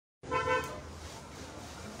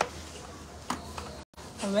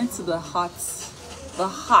I went to the hearts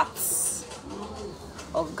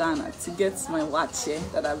of Ghana to get my waakye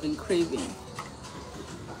that I've been craving.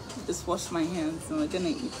 Just wash my hands and we're gonna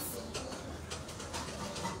eat.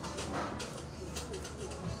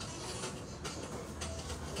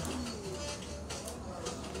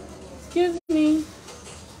 Excuse me.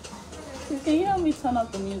 Can you help me turn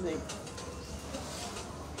up the music?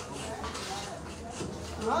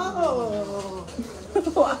 Oh.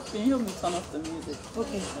 Can you help me turn off the music?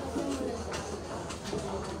 Okay.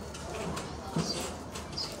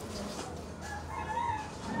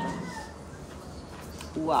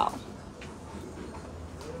 Wow.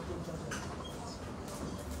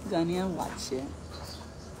 Ghanaian waakye.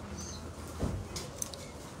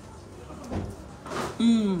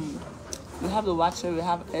 We have the waakye, we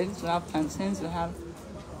have eggs, we have plantains, we have...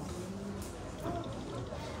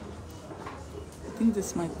 I think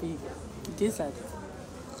this might be dessert.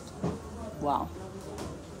 Wow.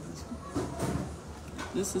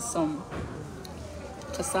 This is some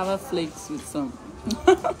cassava flakes with some...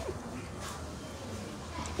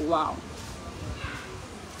 Wow.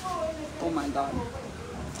 Oh my God.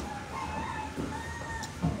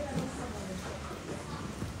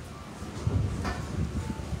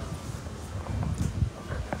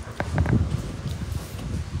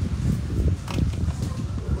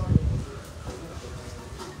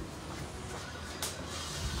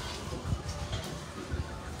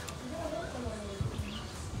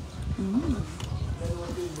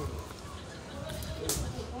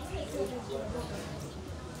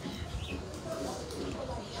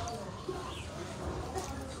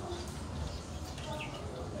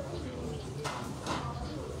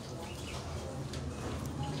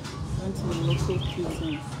 Went to the local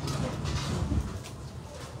cuisine.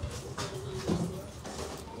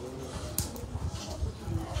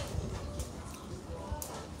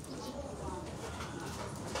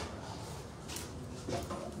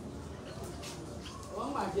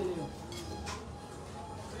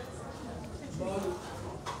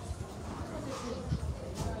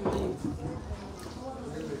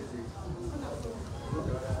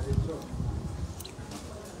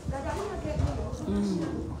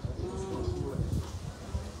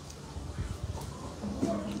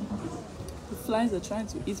 The flies are trying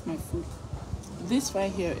to eat my food. This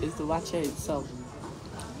right here is the waakye itself.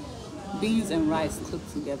 Beans and rice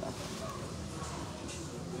cooked together.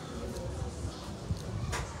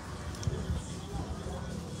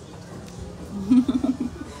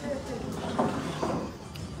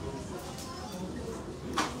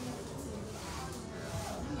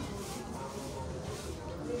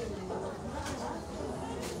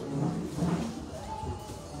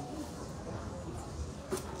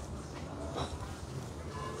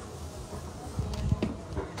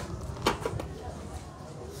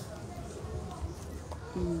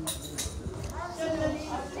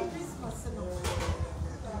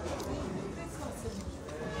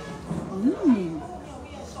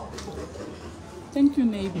 Thank you,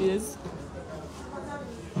 neighbors.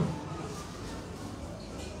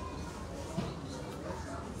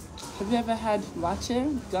 Have you ever had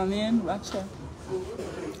waakye? Ghanaian waakye?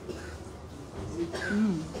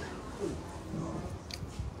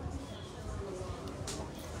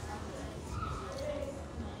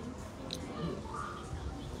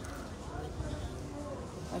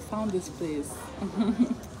 I found this place.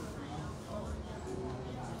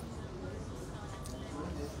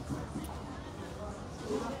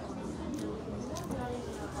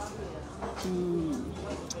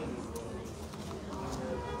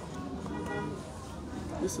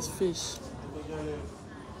 This is fish.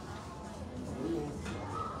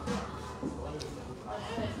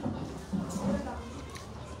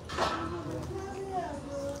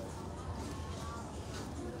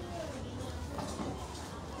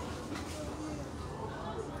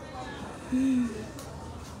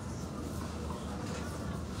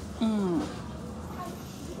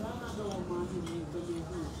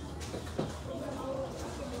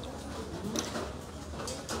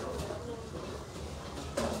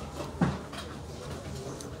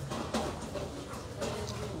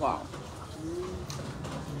 Wow.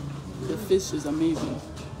 The fish is amazing.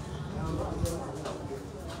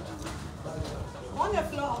 On the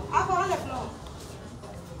floor. Up on the floor.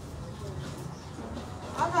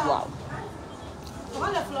 Wow.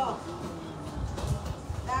 On the floor.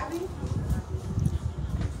 Daddy?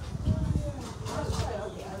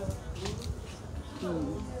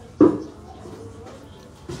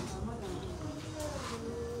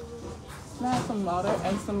 Can I have some water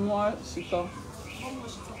and some more shiko?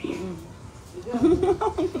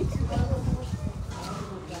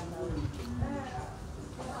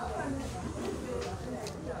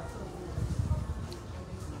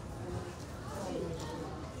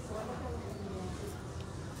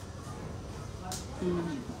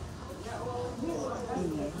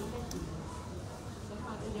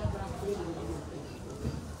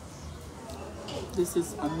 This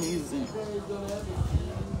is amazing.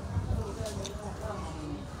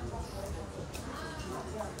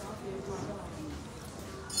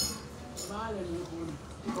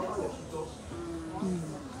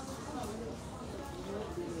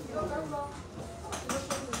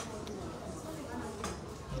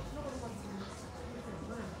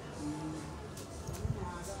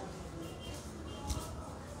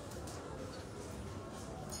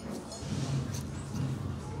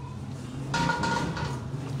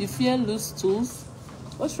 You fear loose stools?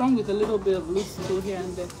 What's wrong with a little bit of loose stool here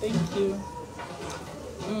and there? Thank you.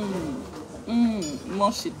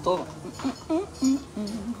 Moshito.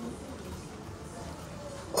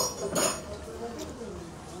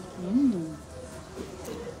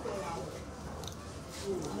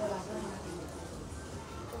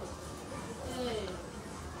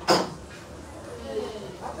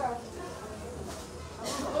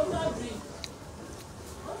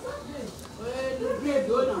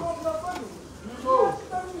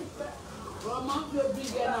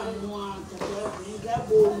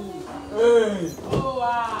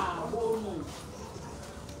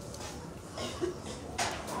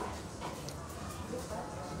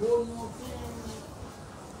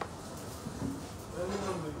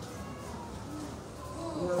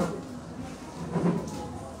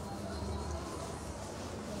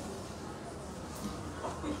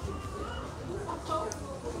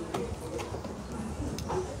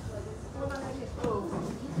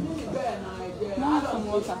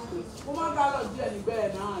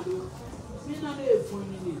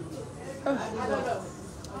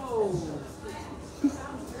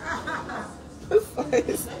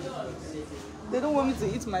 They don't want me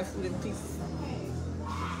to eat my food in peace.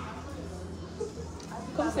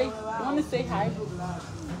 Come say, you want to say hi?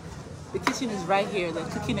 The kitchen is right here. They're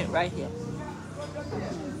cooking it right here.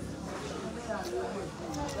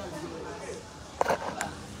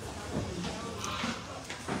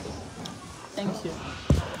 Thank you.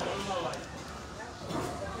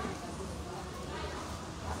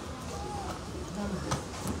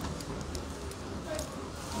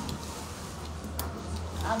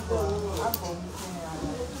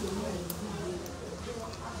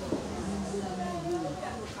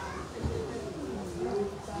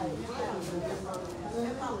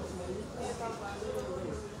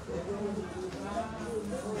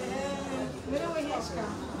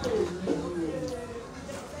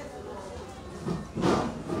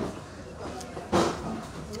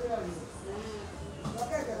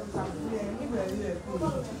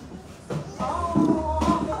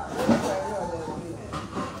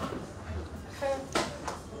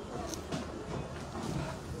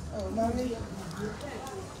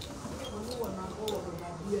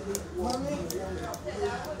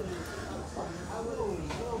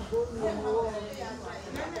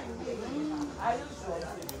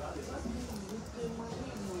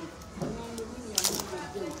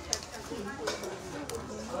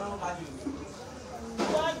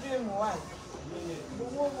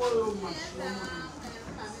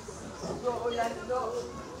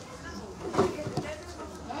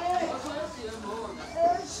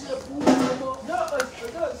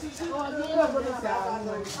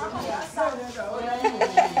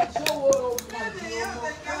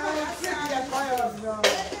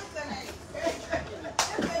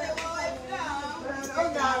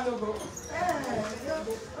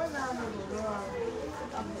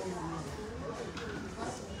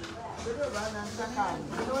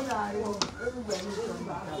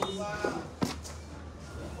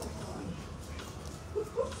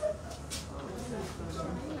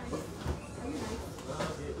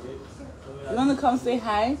 You want to come say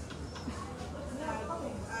hi?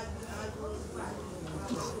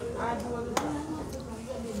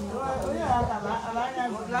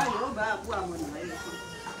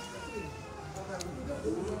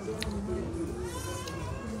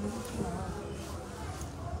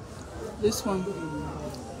 This one.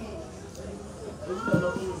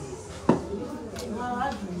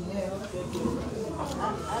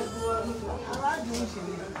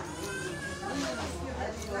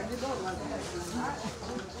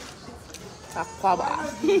 Akwaba.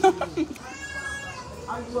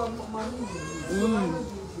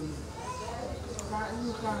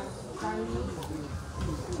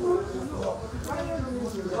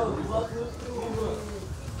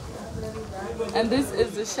 And this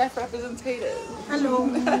is the chef representative. Hello.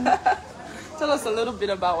 Tell us a little bit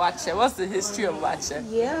about Waakye. What's the history of Waakye?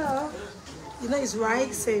 Yeah. You know, it's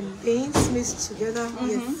rice and beans mixed together.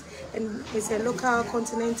 Yes. And it's a local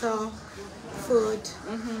continental food,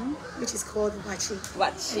 which is called waakye.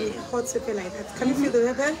 Waakye. Hot pepper like that. Can you feel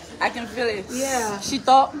the pepper? I can feel it. Yeah.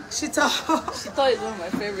 Shito. Shito. Shito is one of my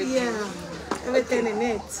favorite things. Everything in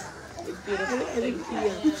it. It's beautiful.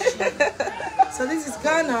 So this is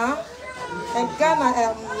Ghana. And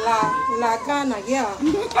Ghana, La Ghana, yeah.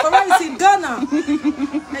 Correct, is in Ghana.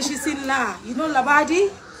 And she's in La. You know Labadi?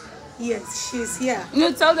 Yes, she's here.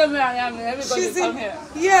 You tell them where I am and everybody come here.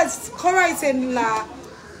 Yes, Cora is in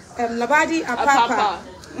Labadi Apapa.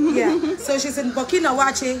 Yeah, so she's in Burkina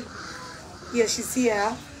Waakye. Yeah, she's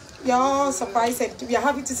here. You're all surprised and we are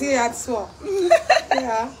happy to see her as well.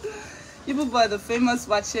 Yeah. You people are the famous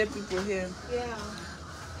Waakye people here. Yeah.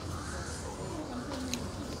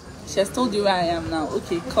 She has told you where I am now.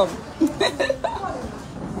 Okay, come.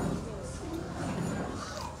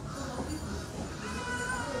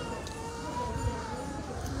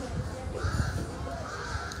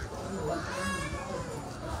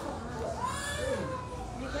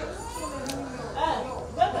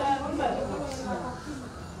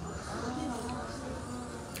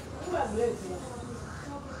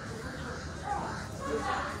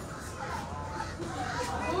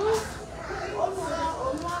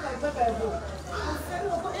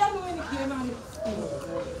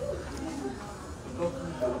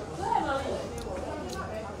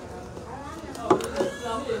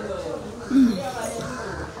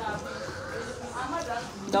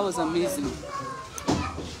 That was amazing.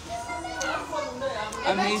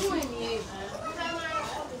 Amazing.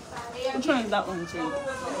 Which one is that one, too?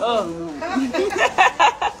 Oh, no.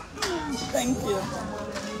 Thank you.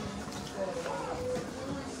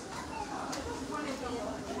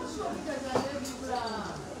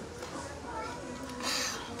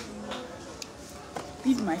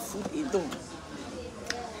 Leave my food alone.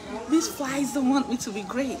 These flies don't want me to be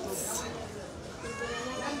great.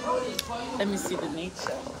 Let me see the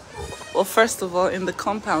nature. Well, first of all, in the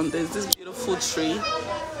compound, there's this beautiful tree.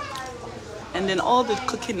 And then all the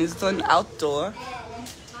cooking is done outdoor.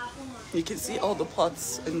 You can see all the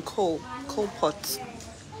pots and coal pots.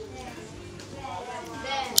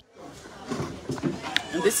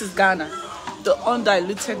 And this is Ghana, the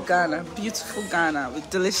undiluted Ghana, beautiful Ghana with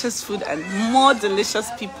delicious food and more delicious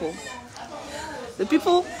people. The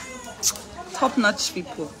people, top-notch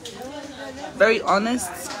people. Very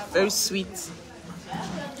honest, very sweet.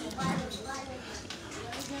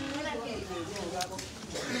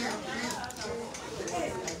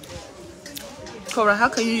 Cora, how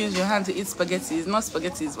can you use your hand to eat spaghetti? It's not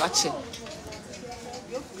spaghetti, it's waakye.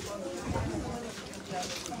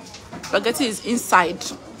 Spaghetti is inside.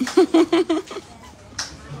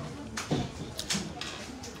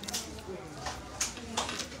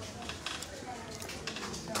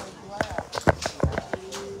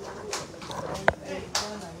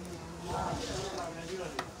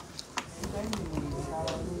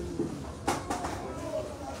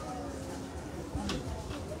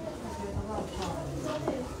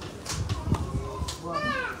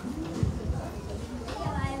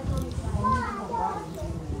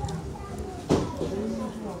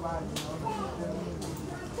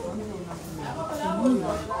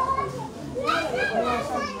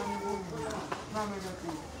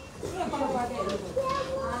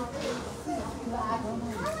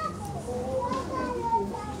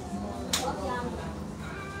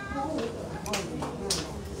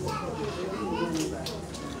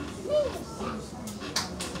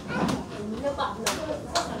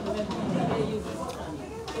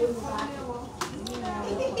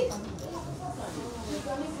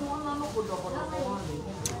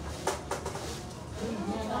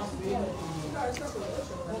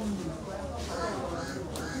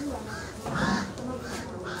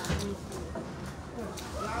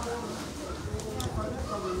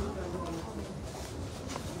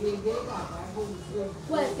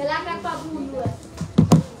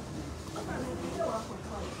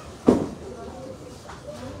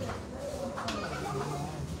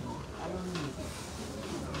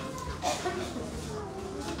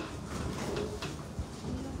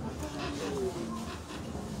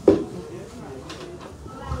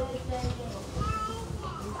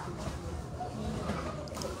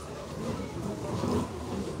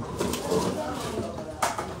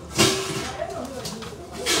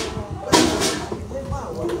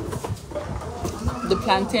 The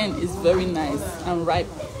plantain is very nice and ripe.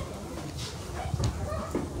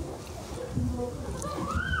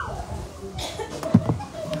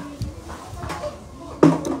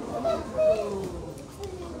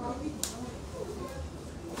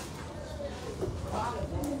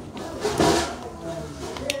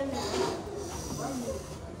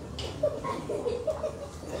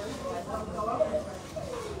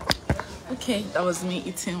 Okay, that was me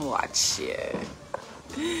eating waakye.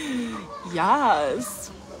 Yes.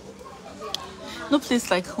 No place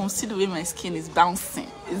like home. See the way my skin is bouncing.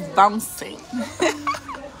 It's bouncing.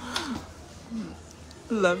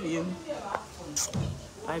 Love you.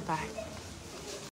 Bye bye.